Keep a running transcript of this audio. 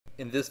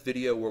In this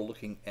video, we're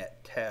looking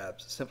at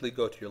tabs. Simply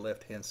go to your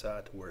left-hand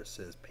side to where it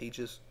says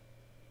Pages,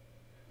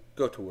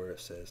 go to where it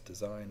says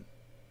Design,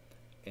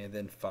 and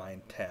then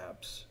find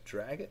Tabs.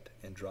 Drag it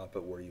and drop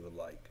it where you would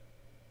like.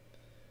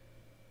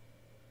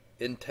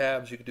 In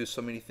tabs, you can do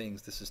so many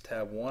things. This is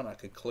tab 1. I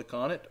can click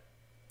on it,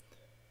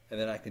 and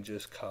then I can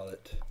just call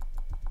it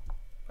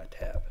my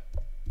tab.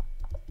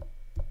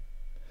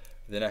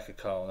 Then I could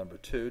call number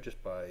 2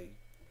 just by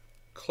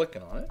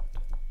clicking on it.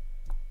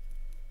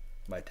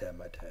 My tab,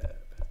 my tab.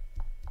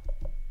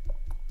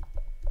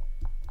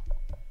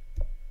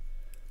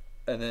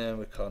 And then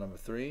we call number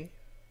 3,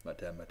 my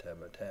tab, my tab,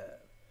 my tab.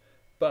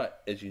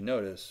 But as you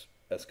notice,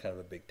 that's kind of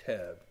a big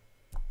tab.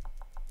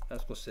 I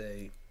was going to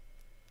say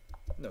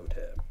no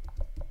tab.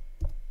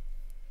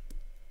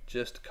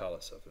 Just to call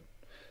it something.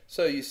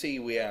 So you see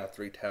we have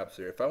 3 tabs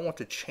here. If I want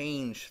to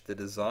change the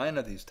design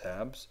of these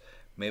tabs,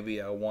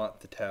 maybe I want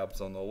the tabs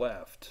on the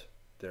left.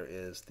 There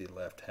is the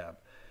left tab.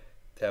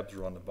 Tabs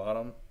are on the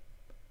bottom.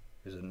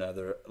 Here's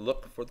another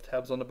look for the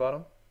tabs on the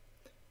bottom.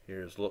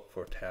 Here's look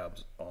for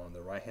tabs on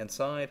the right hand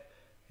side.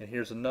 And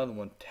here's another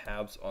one,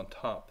 tabs on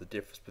top. The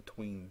difference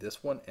between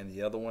this one and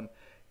the other one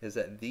is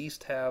that these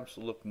tabs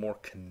look more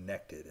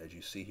connected. As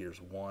you see, here's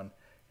one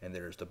and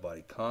there's the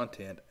body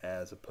content,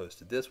 as opposed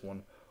to this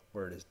one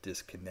where it is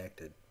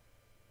disconnected.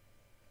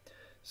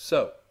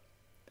 So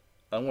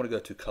I want to go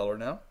to color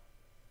now,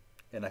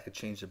 and I could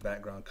change the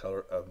background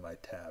color of my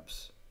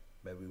tabs.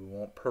 Maybe we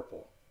want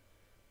purple,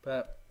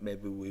 but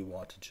maybe we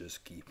want to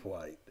just keep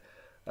white.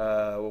 We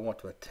want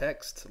to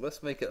text.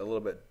 Let's make it a little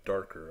bit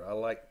darker. I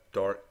like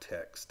dark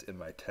text in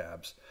my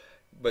tabs,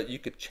 but you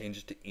could change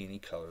it to any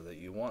color that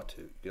you want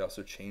to. You could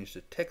also change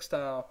the text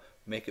style,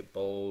 make it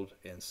bold,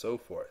 and so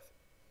forth.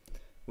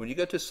 When you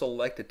go to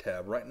Selected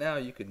tab, right now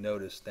you can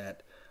notice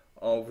that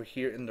over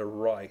here in the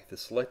right, the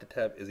Selected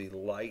tab is a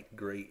light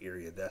gray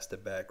area. That's the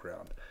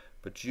background.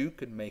 But you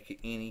could make it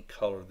any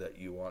color that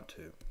you want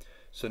to.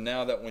 So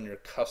now that when your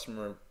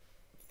customer,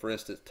 for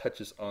instance,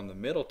 touches on the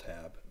middle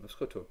tab, let's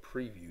go to a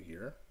preview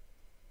here.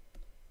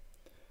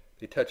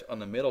 If you touch on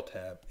the middle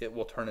tab, it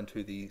will turn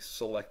into the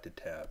Selected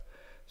tab.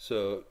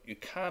 So you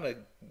kind of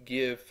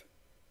give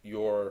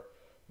your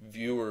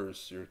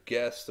viewers, your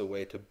guests, a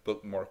way to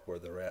bookmark where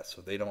they're at,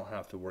 so they don't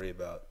have to worry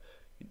about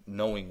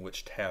knowing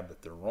which tab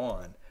that they're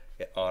on.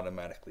 It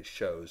automatically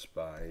shows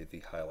by the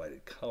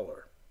highlighted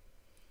color.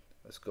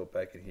 Let's go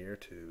back in here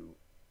to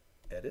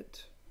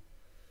Edit.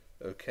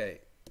 Okay,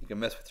 you can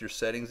mess with your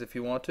settings if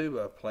you want to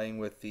by playing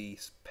with the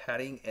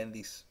padding and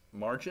the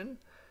margin,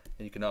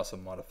 and you can also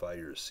modify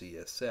your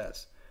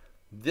CSS.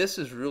 This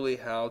is really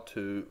how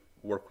to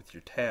work with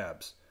your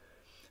tabs,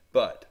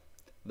 but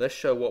let's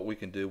show what we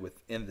can do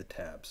within the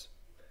tabs.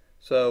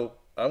 So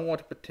I want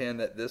to pretend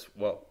that this,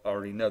 well, I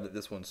already know that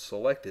this one's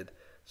selected,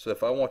 so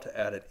if I want to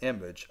add an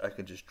image, I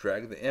can just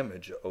drag the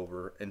image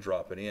over and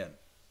drop it in.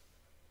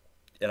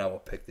 And I will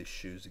pick the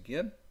shoes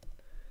again.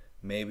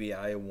 Maybe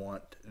I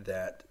want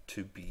that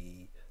to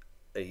be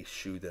a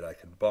shoe that I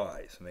can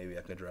buy, so maybe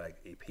I can drag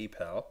a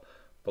PayPal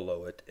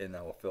below it and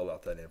I will fill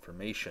out that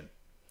information.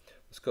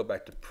 Let's go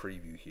back to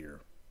preview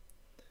here.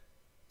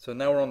 So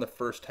now we're on the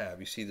first tab.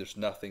 You see there's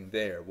nothing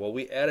there. Well,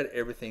 we added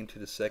everything to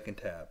the second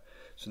tab.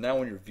 So now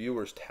when your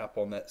viewers tap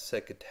on that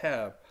second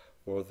tab,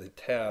 or the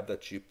tab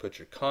that you put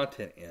your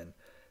content in,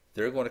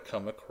 they're going to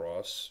come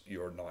across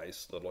your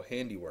nice little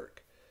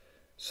handiwork.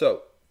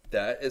 So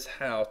that is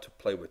how to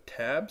play with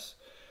tabs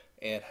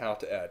and how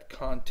to add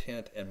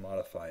content and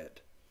modify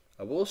it.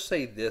 I will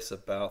say this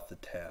about the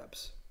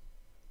tabs.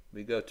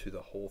 We go to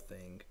the whole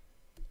thing.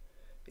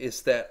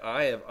 Is that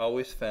I have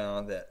always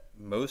found that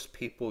most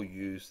people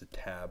use the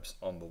tabs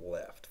on the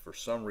left. For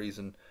some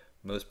reason,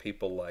 most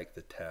people like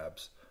the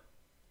tabs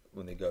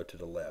when they go to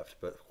the left.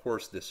 But of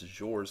course, this is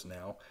yours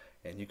now,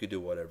 and you can do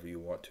whatever you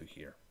want to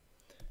here.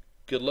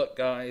 Good luck,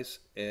 guys,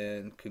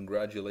 and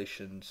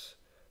congratulations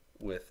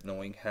with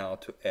knowing how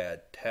to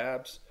add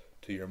tabs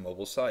to your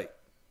mobile site.